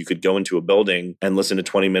NFTs, you could go into a building and listen to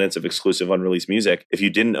 20 minutes of exclusive unreleased music. If you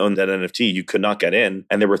didn't own that NFT, you could not get in.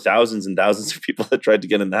 And there were thousands and thousands of people that tried to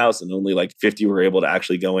get in the house, and only like 50 were able to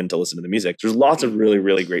actually go in to listen to the music. There's lots of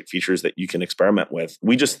really great features that you can experiment with.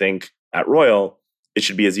 We just think at Royal, it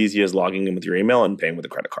should be as easy as logging in with your email and paying with a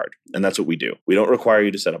credit card. And that's what we do. We don't require you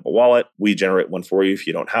to set up a wallet. We generate one for you if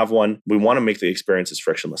you don't have one. We want to make the experience as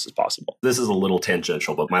frictionless as possible. This is a little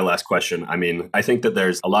tangential, but my last question, I mean, I think that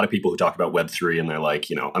there's a lot of people who talk about Web3 and they're like,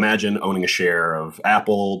 imagine owning a share of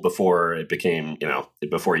Apple before it became,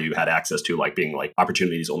 before you had access to like being like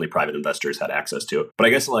opportunities only private investors had access to. But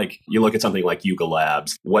I guess like you look at something like Yuga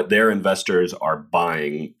Labs, what their investors are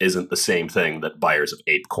buying isn't the same thing that buyers of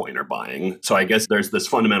ApeCoin are buying. So I guess there's there's this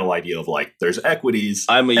fundamental idea of like, there's equities.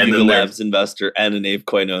 I'm a and Yuga then Labs investor and an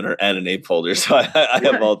ApeCoin owner and an Ape holder. So I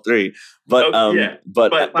have all three. But,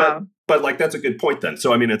 Wow. But like, that's a good point then.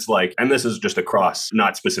 So, I mean, it's like, and this is just across,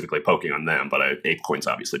 not specifically poking on them, but ApeCoin's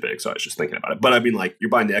obviously big. So I was just thinking about it. But I mean, like, you're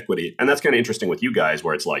buying the equity. And that's kind of interesting with you guys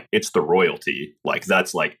where it's like, it's the royalty. Like,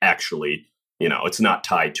 that's like actually, you know, it's not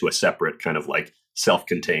tied to a separate kind of like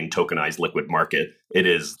self-contained tokenized liquid market. It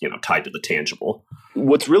is, you know, tied to the tangible.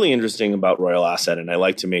 What's really interesting about Royal Asset, and I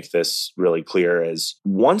like to make this really clear, is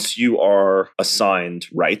once you are assigned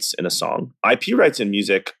rights in a song, IP rights in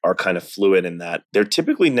music are kind of fluid in that they're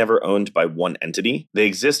typically never owned by one entity. They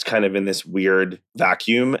exist kind of in this weird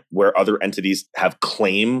vacuum where other entities have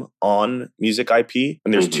claim on music IP.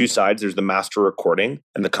 And there's two sides. There's the master recording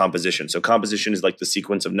and the composition. So composition is like the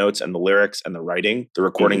sequence of notes and the lyrics and the writing. The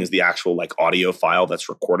recording is the actual like audio file that's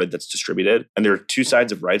recorded, that's distributed. And there are two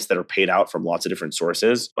sides of rights that are paid out from lots of different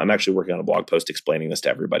sources. I'm actually working on a blog post explaining this to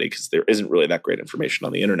everybody because there isn't really that great information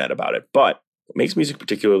on the internet about it. But what makes music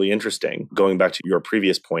particularly interesting, going back to your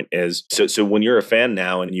previous point, is so when you're a fan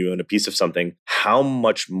now and you own a piece of something, how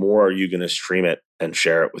much more are you going to stream it and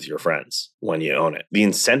share it with your friends when you own it? The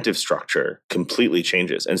incentive structure completely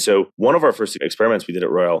changes. And so one of our first experiments we did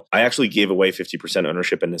at Royal, I actually gave away 50%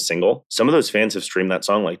 ownership in a single. Some of those fans have streamed that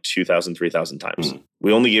song like 2,000, 3,000 times.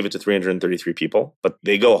 We only gave it to 333 people, but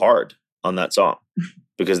they go hard on that song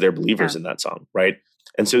because they're believers in that song, right?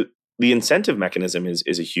 And so the incentive mechanism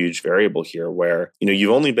is a huge variable here where, you know,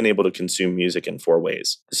 you've only been able to consume music in four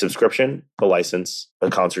ways: a subscription, a license, a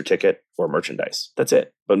concert ticket, or merchandise. That's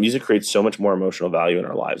it. But music creates so much more emotional value in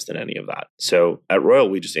our lives than any of that. So at Royal,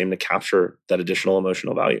 we just aim to capture that additional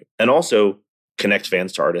emotional value and also connect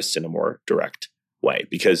fans to artists in a more direct way.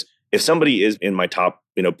 Because if somebody is in my top,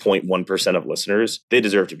 0.1% of listeners, they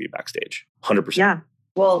deserve to be backstage. 100%. Yeah.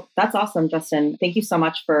 Well, that's awesome, Justin. Thank you so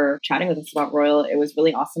much for chatting with us about Royal. It was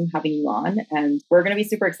really awesome having you on. And we're going to be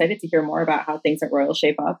super excited to hear more about how things at Royal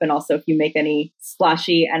shape up. And also, if you make any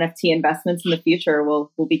splashy NFT investments in the future,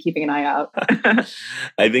 we'll be keeping an eye out.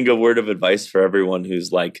 I think a word of advice for everyone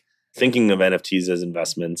who's like thinking of NFTs as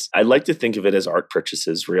investments, I'd like to think of it as art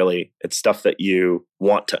purchases, really. It's stuff that you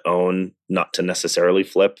want to own, not to necessarily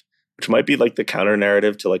flip, which might be like the counter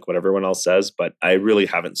narrative to like what everyone else says. But I really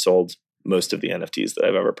haven't sold most of the NFTs that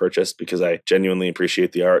I've ever purchased because I genuinely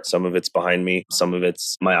appreciate the art. Some of it's behind me. Some of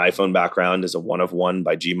it's my iPhone background is a 1 of 1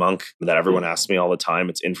 by G Monk that everyone asks me all the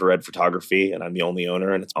time. It's infrared photography and I'm the only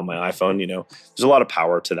owner and it's on my iPhone. There's a lot of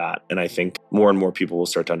power to that. And I think more and more people will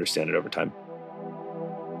start to understand it over time.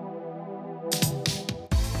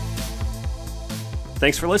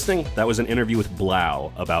 Thanks for listening. That was an interview with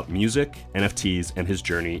Blau about music, NFTs, and his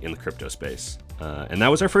journey in the crypto space. And that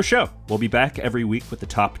was our first show. We'll be back every week with the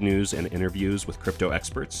top news and interviews with crypto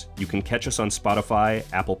experts. You can catch us on Spotify,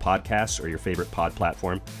 Apple Podcasts, or your favorite pod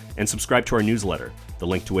platform, and subscribe to our newsletter, the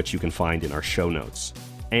link to which you can find in our show notes.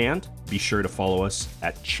 And be sure to follow us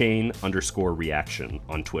at chain_reaction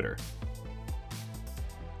on Twitter.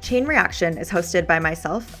 Chain Reaction is hosted by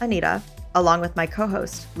myself, Anita, along with my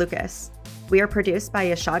co-host, Lucas. We are produced by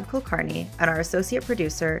Yashad Kulkarni, and our associate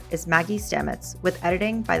producer is Maggie Stamets, with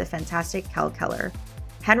editing by the fantastic Kel Keller.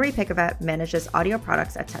 Henry Picavet manages audio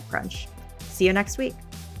products at TechCrunch. See you next week.